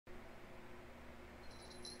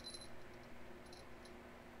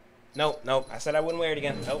Nope, nope. I said I wouldn't wear it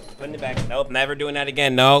again. Nope, putting it back. Nope, never doing that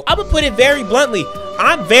again. No. I'm gonna put it very bluntly.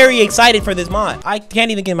 I'm very excited for this mod. I can't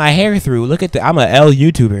even get my hair through. Look at the. I'm a L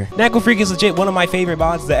YouTuber. NEKOFREAK is legit one of my favorite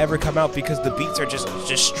mods that ever come out because the beats are just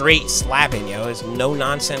straight slapping, yo. It's no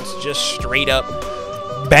nonsense, just straight up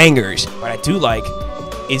bangers. What I do like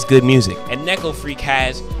is good music, and NEKOFREAK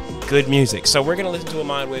has good music. So we're gonna listen to a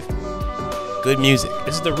mod with good music.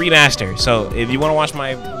 This is the remaster. So if you want to watch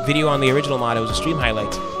my video on the original mod, it was a stream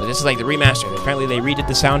highlights. But this is like the remaster. Apparently they redid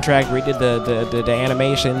the soundtrack, redid the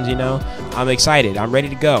animations, you know. I'm excited. I'm ready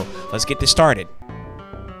to go. Let's get this started.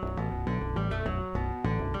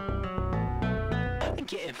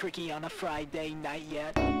 Getting freaky on a Friday night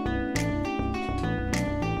yet.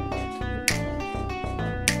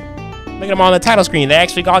 Look at them on the title screen. They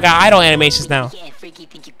actually all got idle animations now. Getting freaky,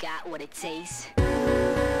 think you got what it takes.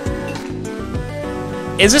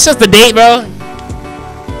 Is this just the date, bro?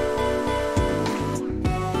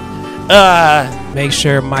 Make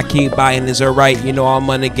sure my key bindings are right. You know I'm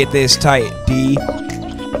gonna get this tight. D,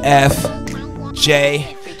 F,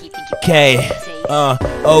 J, K.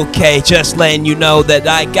 Okay, just letting you know that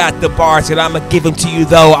I got the bars and I'ma give them to you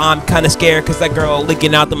though. I'm kinda scared cause that girl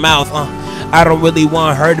licking out the mouth. I don't really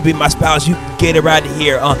want her to be my spouse. You can get her out of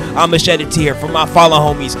here. I'ma shed a tear for my fallen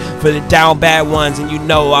homies, for the down bad ones, and you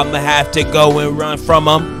know I'ma have to go and run from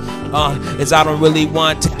them. As I don't really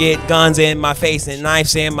want to get guns in my face and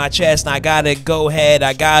knives in my chest. I gotta go ahead,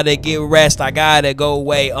 I gotta get rest, I gotta go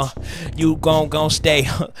away. You gon' stay.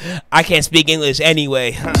 I can't speak English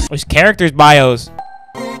anyway. There's characters bios.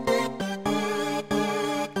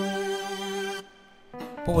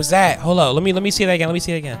 What was that? Hold on, let me see that again. Let me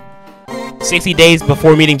see it again. 60 days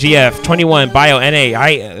before meeting GF. 21 bio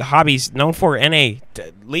NA. Hobbies known for NA.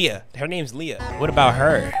 Leah. Her name's Leah. What about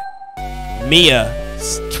her? Mia.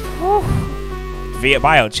 Via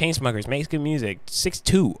bio. Chainsmokers. Makes good music.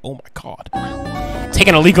 6'2". Oh my god.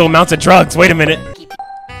 Taking illegal amounts of drugs. Wait a minute.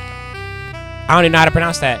 I don't even know how to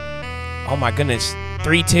pronounce that. Oh my goodness.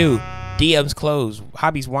 3'2". DM's clothes.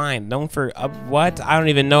 Hobbies wine. Known for what? I don't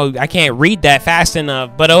even know. I can't read that fast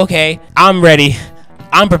enough. But okay. I'm ready.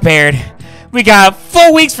 I'm prepared. We got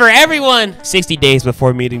 4 weeks for everyone. 60 days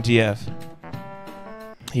before meeting GF.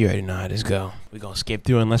 You already know how this go. We're gonna skip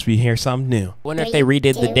through unless we hear something new. Wonder if they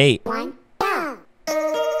redid the date.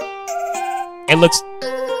 It looks.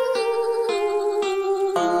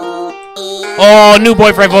 Oh, new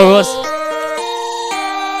boyfriend vocals.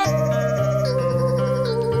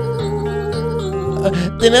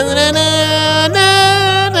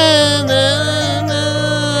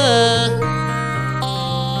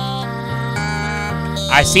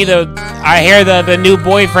 I hear the new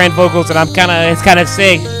boyfriend vocals, and it's kind of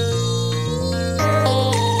sick.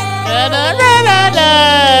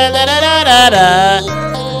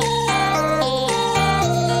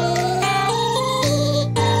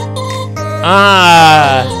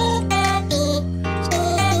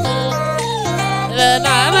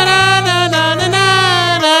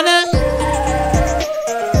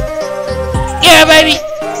 Yeah, baby.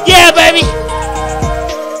 Yeah, baby.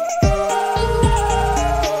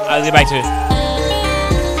 I'll get back to it.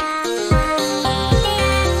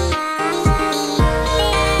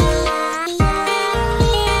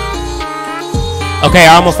 Okay,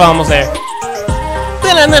 almost there.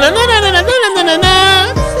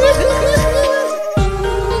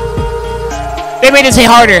 They made it say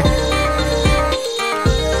harder.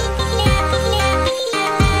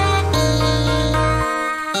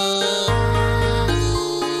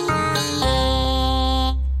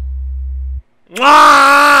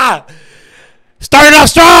 Ah! Started off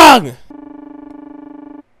strong.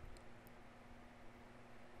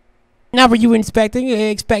 Now, were you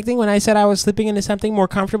expecting when I said I was slipping into something more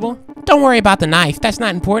comfortable? Don't worry about the knife. That's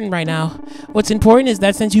not important right now. What's important is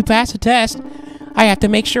that since you passed the test, I have to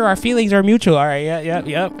make sure our feelings are mutual. All right,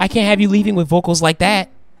 yep. I can't have you leaving with vocals like that.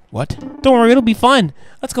 What? Don't worry, it'll be fun.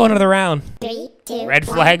 Let's go another round. 3, 2, Red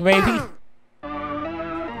flag, baby.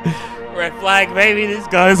 Red flag, baby. This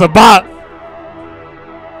guy is a bop.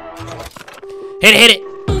 Hit it.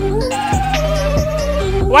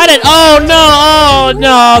 Why did? Oh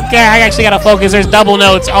no! Okay, I actually gotta focus. There's double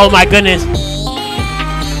notes. Oh my goodness.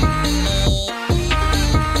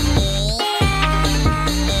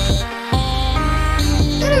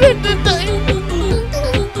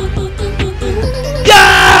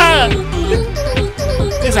 Yeah!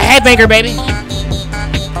 It's a headbanger, baby.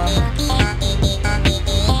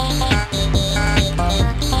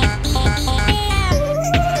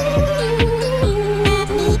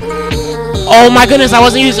 Oh my goodness, I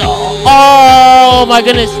wasn't using. Oh my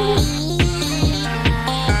goodness.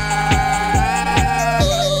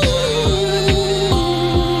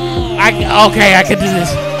 Okay, I can do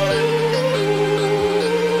this.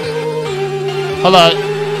 Hold on.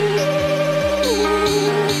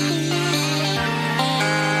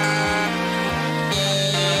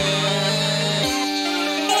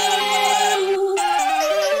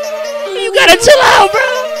 You gotta chill out, bro.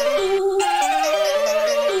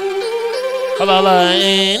 Hold on,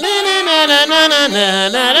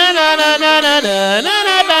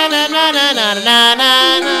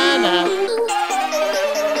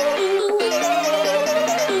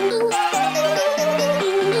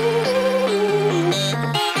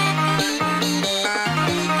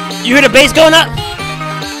 You hear the bass going up?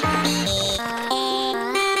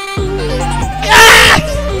 Ah!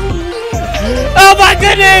 Oh my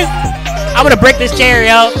goodness! I'm gonna break this chair,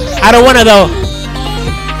 yo. I don't wanna though.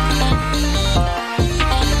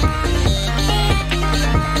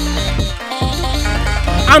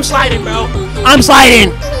 I'm sliding, bro. I'm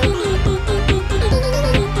sliding.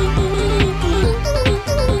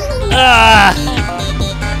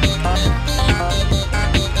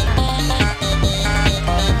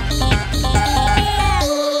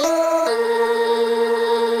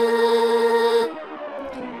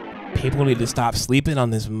 People need to stop sleeping on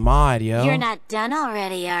this mod, yo. You're not done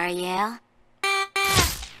already, are you?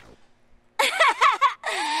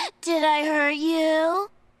 Did I hurt you?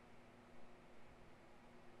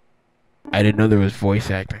 I didn't know there was voice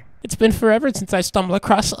acting. It's been forever since I stumbled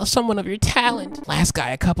across someone of your talent. Last guy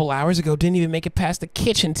a couple hours ago didn't even make it past the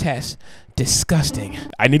kitchen test. Disgusting.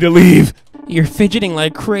 I need to leave. You're fidgeting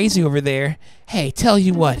like crazy over there. Hey, tell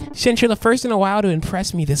you what, since you're the first in a while to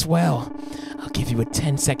impress me this well, I'll give you a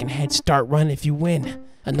 10-second head start run if you win.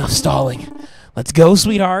 Enough stalling. Let's go,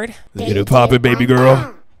 sweetheart. Let's get it poppin', baby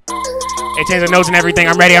girl. It changes the notes and everything.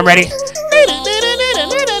 I'm ready. I'm ready.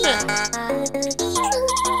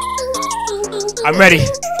 I'm ready.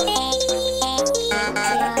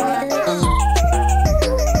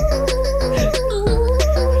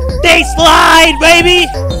 They slide, baby.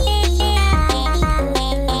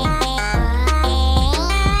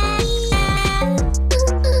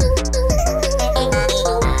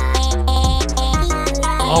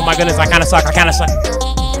 Oh my goodness, I kind of suck.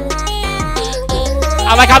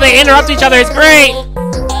 I like how they interrupt each other. It's great.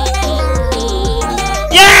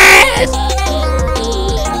 Yes!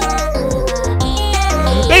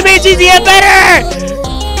 They made GZM better!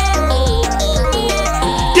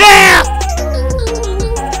 Yeah!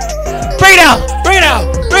 Bring it out! Bring it out!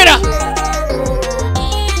 Bring it out!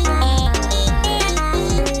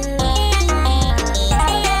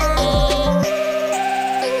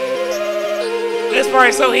 This part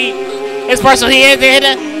is so heat. This part's so heat.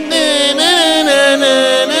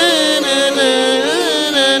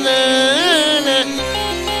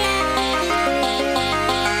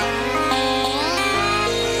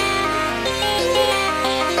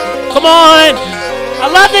 Come on! I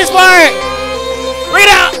love this part! Bring it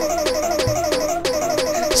out!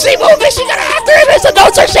 She moving! She got after him as the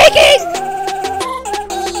notes are shaking!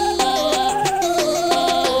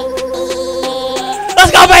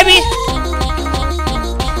 Let's go, baby!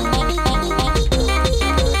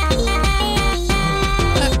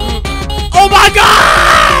 Oh my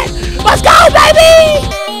god! Let's go, baby!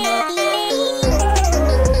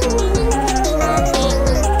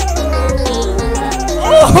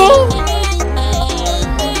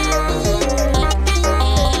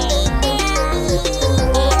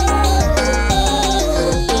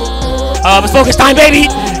 It's focus time, baby!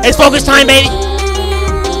 It's focus time, baby!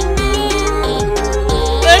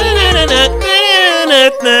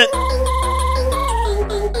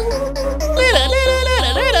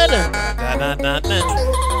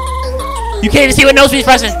 You can't even see what notes he's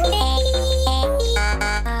pressing.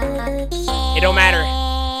 It don't matter.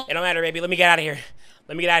 It don't matter, baby. Let me get out of here.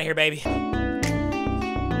 Let me get out of here, baby.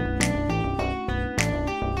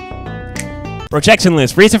 Rejection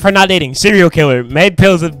list. Reason for not dating. Serial killer. Med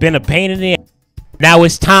pills have been a pain in the ass. Now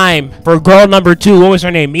it's time for girl number 2. What was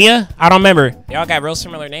her name? Mia? I don't remember. They all got real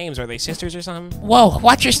similar names. Are they sisters or something? Whoa,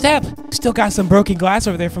 watch your step. Still got some broken glass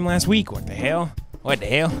over there from last week. What the hell? What the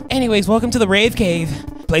hell? Anyways, welcome to the rave cave.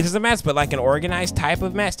 Place is a mess, but like an organized type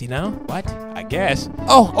of mess, you know? What? I guess.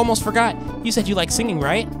 Oh, almost forgot. You said you like singing,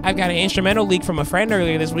 right? I've got an instrumental leak from a friend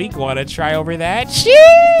earlier this week. Wanna try over that?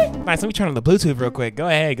 Shit! Nice, let me turn on the Bluetooth real quick. Go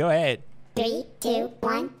ahead, go ahead. 3, 2,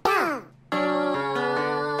 1, go!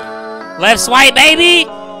 Left swipe, baby!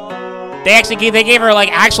 They gave her like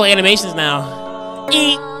actual animations now.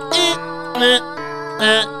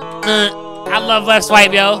 I love left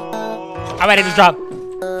swipe, yo. I'm ready to drop.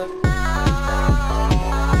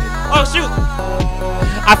 Oh shoot!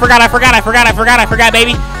 I forgot,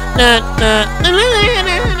 baby.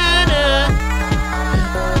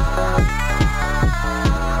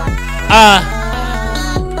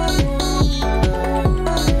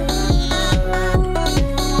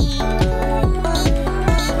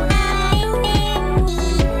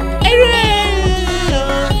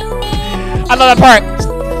 I love that part.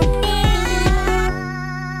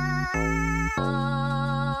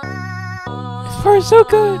 This part's so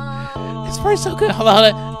good. This part's so good. Hold on,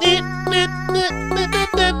 hold on.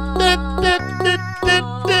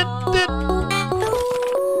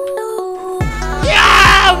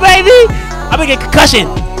 Yeah, baby! I'm gonna get concussion.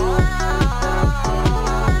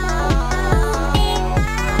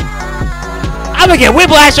 I'm gonna get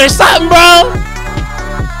whiplash or something, bro.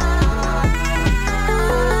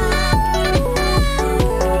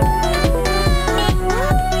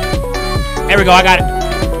 There we go, I got it.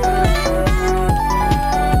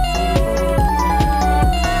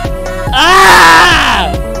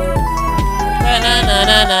 Ah! Na, na, na,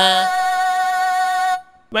 na, na.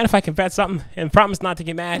 Mind if I confess something and promise not to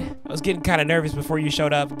get mad? I was getting kind of nervous before you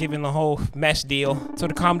showed up, given the whole mesh deal. So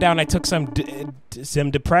to calm down, I took some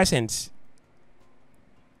depressants.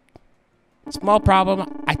 Small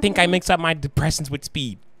problem, I think I mixed up my depressants with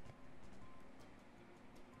speed.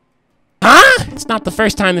 Huh? It's not the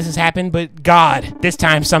first time this has happened, but God, this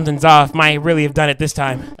time something's off. Might really have done it this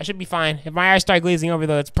time. I should be fine. If my eyes start glazing over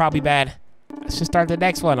though, it's probably bad. Let's just start the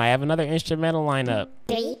next one. I have another instrumental lineup.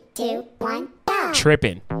 3, 2, 1, go!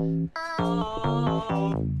 Tripping.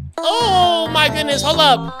 Oh my goodness, hold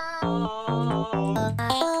up.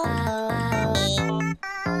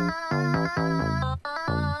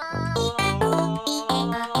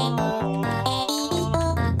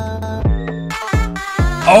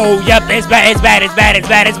 Oh, yep, it's bad, it's bad, it's bad, it's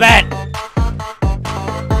bad, it's bad.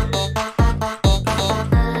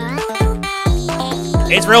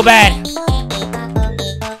 It's real bad.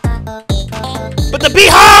 But the beat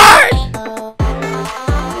hard!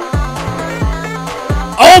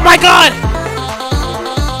 Oh my God!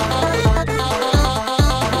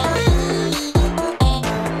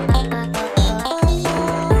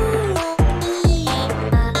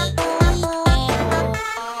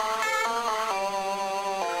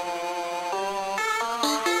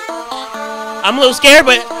 I'm a little scared,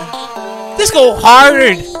 but this go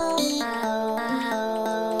hard.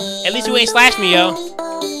 At least you ain't slashed me, yo.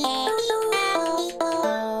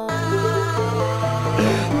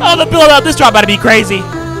 Oh, the build up. This drop about to be crazy.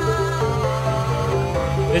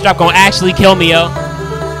 This drop gonna actually kill me, yo.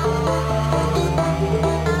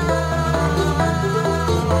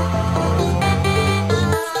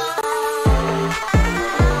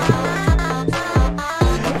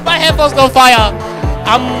 My headphones gonna fly out.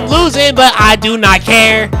 I'm losing, but I do not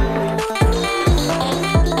care.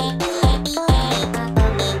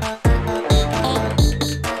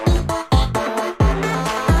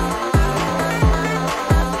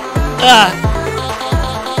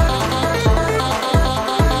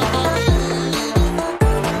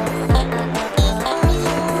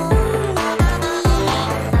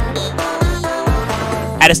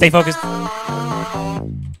 Had to stay focused.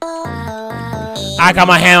 I got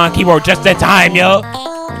my hand on keyboard just in time, yo.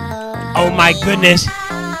 Oh my goodness.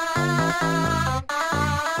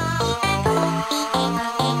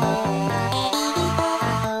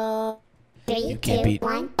 You can't beat.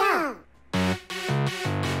 1, go!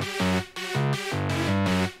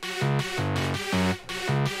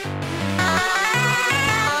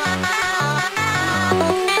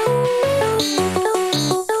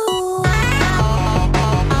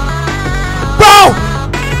 Bro!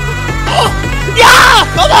 Oh! Yeah!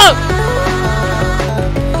 Hold up!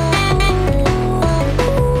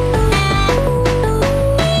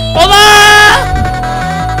 Hold on!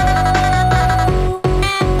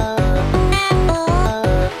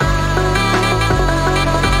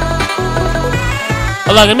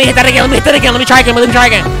 Hold on, let me hit that again, let me hit that again, let me try again, let me try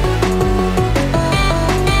again.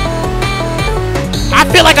 I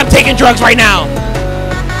feel like I'm taking drugs right now.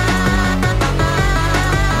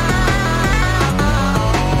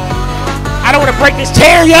 I don't want to break this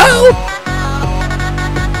chair, yo!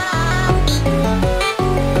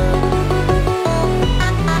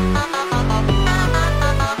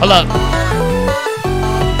 Hold up.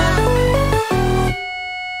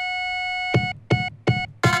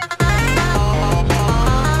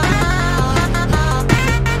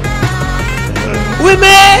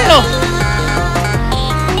 Windmill!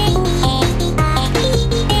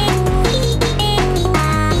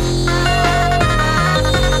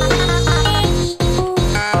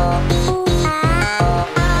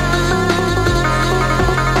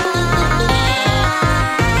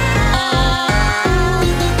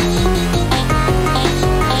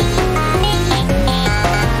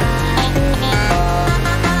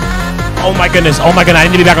 Oh my goodness. Oh my goodness. I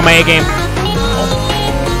need to be back on my A game.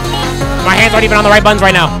 My hands aren't even on the right buttons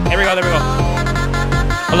right now. There we go. There we go.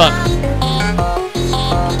 Hold up.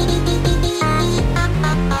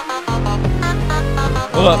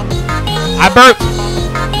 Hold up. I burped.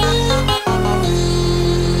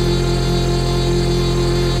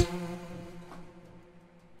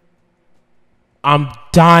 I'm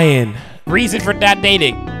dying. Reason for not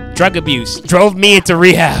dating. Drug abuse. Drove me into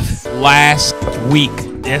rehab. Last week.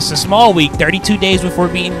 It's a small week. 32 days before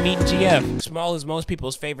meeting GF. Small is most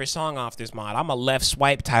people's favorite song off this mod. I'm a left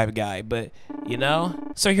swipe type guy, but you know?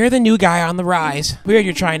 So you're the new guy on the rise. Weird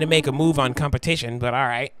you're trying to make a move on competition, but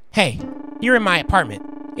alright. Hey, you're in my apartment.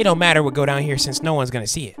 It don't matter what go down here since no one's gonna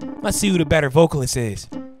see it. Let's see who the better vocalist is.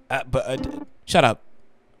 Shut up.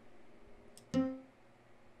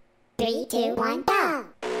 3, 2, 1, go!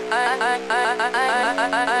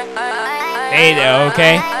 Hey there,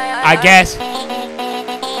 okay? I guess.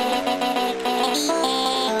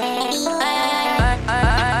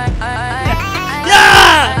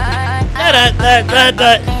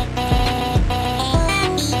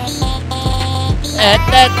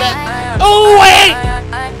 Oh wait!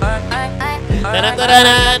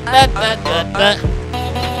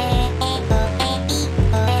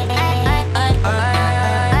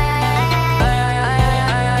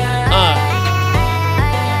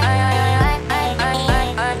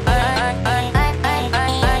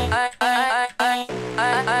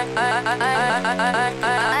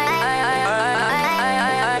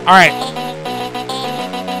 All right.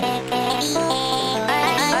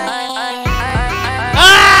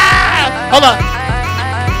 Ah! Hold on.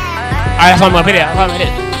 All right, that's all I'm gonna hit it. That's all I'm gonna hit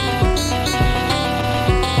it.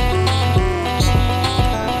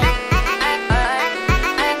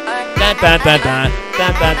 Dun, dun, dun, dun.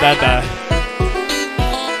 Dun, dun, dun, dun.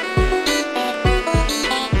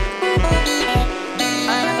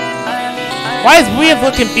 Why is we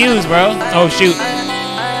look confused, bro? Oh shoot.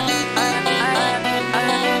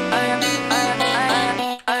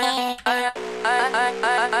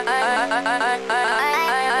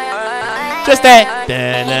 Just that.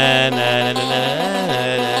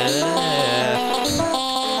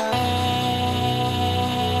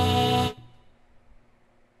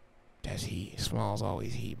 That's heat. Small's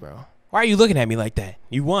always heat, bro. Why are you looking at me like that?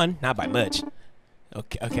 You won, not by much.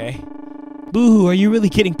 Okay. Boo-hoo, are you really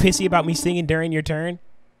getting pissy about me singing during your turn?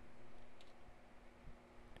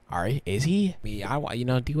 Alright, is he? You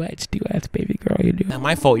know, duets, baby girl, you do. Not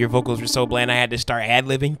my fault your vocals were so bland I had to start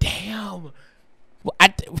ad-libbing. Damn. Well,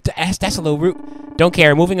 that's a little rude. Don't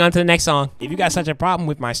care. Moving on to the next song. If you got such a problem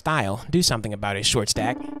with my style, do something about it, short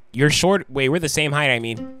stack. You're short. Wait, we're the same height, I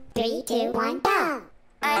mean. 3, 2, 1, go!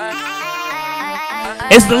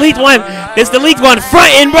 It's the leaked one. It's the leaked one.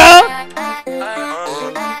 Frontin', bro.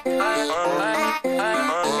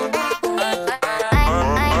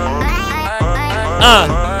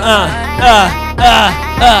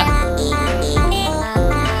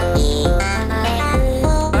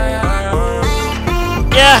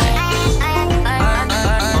 Yeah.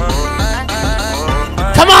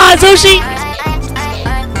 Come on, Sushi.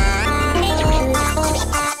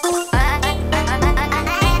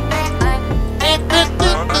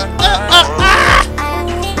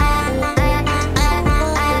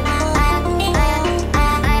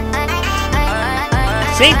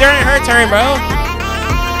 Sing during her turn, bro.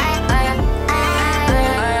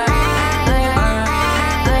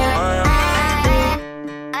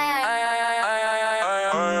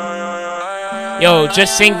 Yo,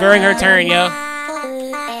 just sing during her turn, yo.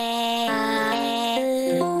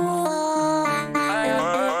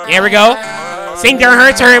 There we go. Sing during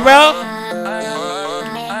her turn, bro.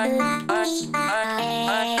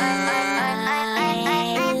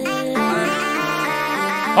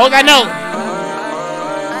 Hold that note.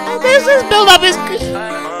 This is build up is.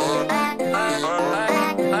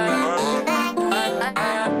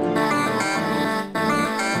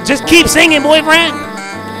 Just keep singing, boyfriend.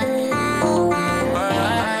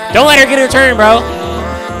 Don't let her get her turn, bro.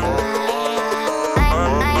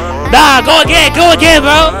 Nah, go again,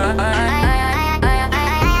 bro.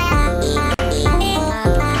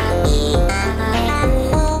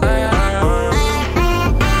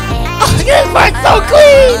 Oh, this part's so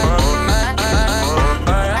clean.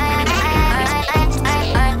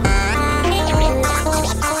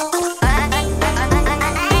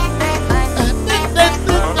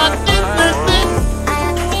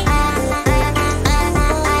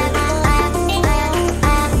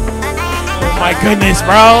 Oh my goodness,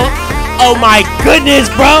 bro. Oh my goodness,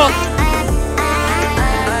 bro.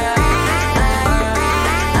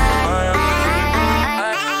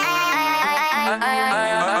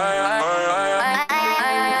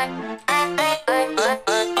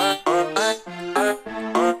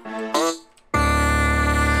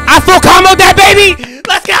 full combo that baby.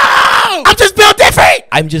 Let's go. I'm just built different.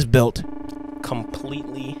 I'm just built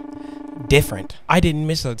completely different. I didn't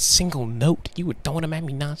miss a single note. You were throwing them at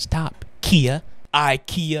me nonstop. Kia.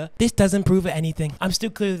 This doesn't prove anything. I'm still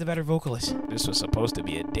clearly the better vocalist. This was supposed to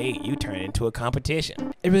be a date. You turned into a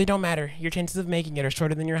competition. It really don't matter. Your chances of making it are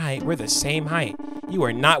shorter than your height. We're the same height. You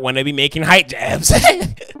are not one to be making height jabs.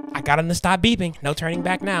 I got him to stop beeping. No turning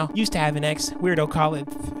back now. Used to have an ex. Weirdo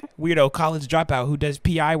college dropout who does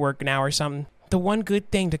PI work now or something. The one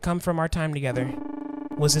good thing to come from our time together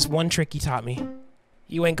was this one trick he taught me.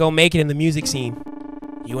 You ain't gonna make it in the music scene.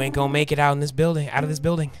 You ain't gonna make it out of this building.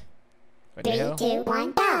 What the 3, hell? 2,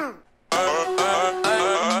 1, go!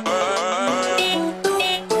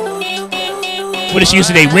 What is she used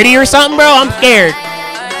today? Witty or something, bro? I'm scared.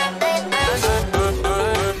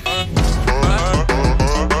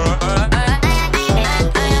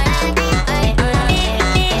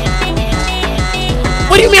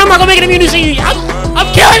 What do you mean I'm not gonna make it in the music scene? I'm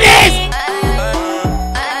killing this!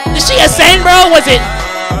 Is she ascend, bro? Was it?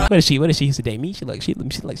 What is she used to date me? She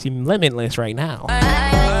limitless right now.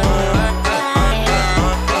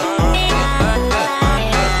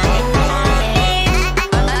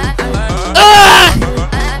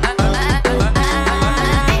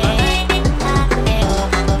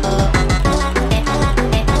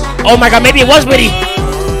 Oh my god, maybe it was witty.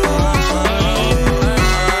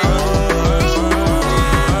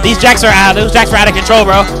 Those jacks were out of control,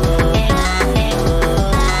 bro.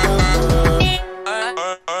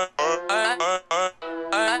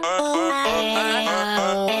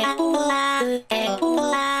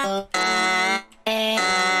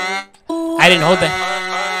 I didn't hold that.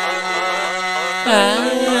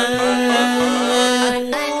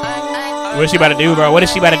 What is she about to do,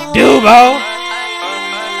 bro?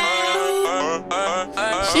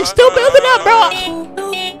 She's still building up, bro.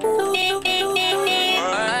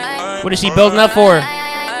 What is she building up for?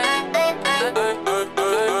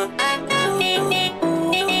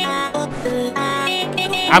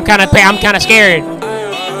 I'm kind of scared.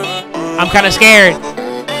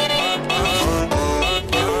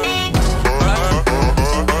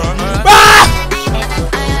 Ah!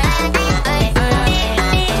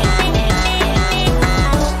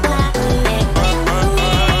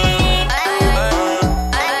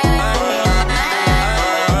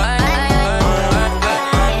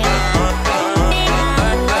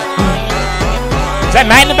 Is that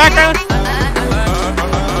Matt in the background?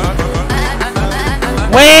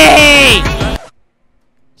 Wait!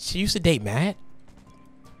 She used to date Matt?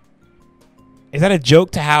 Is that a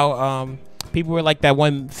joke to how people were like that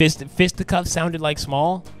one fisticuff sounded like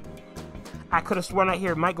small? I could have sworn I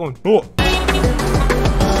hear Mike going, oh.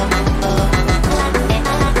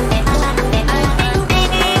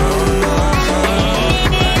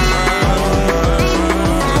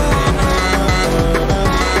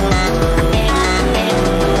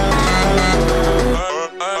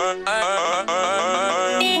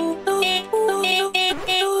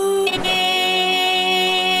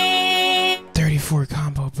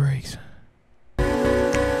 Combo breaks.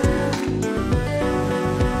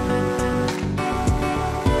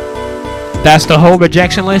 That's the whole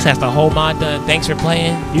rejection list. That's the whole mod done. Thanks for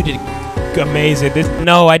playing. You did amazing.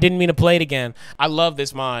 No, I didn't mean to play it again. I love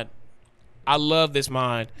this mod.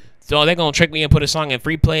 So they're gonna trick me and put a song in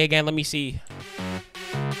free play again. Let me see.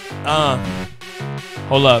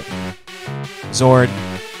 Hold up. Zord.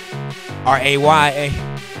 R-A-Y-A.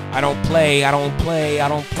 I don't play.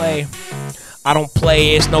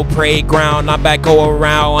 It's no parade ground. I'm back go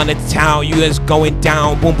around on the town. You is going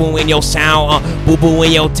down. Boom boom in your sound. Boo boo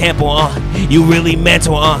in your temple. You really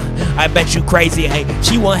mental. I bet you crazy. Hey,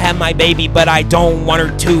 she won't have my baby, but I don't want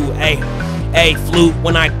her to. Hey, flute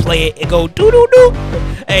when I play it, it go doo doo doo.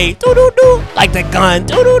 Hey, doo doo doo, like the gun.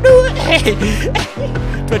 Doo doo doo. Hey,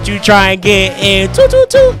 but you try and get in. Doo doo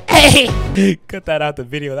doo. Hey, cut that out the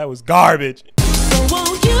video. That was garbage.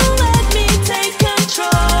 Won't you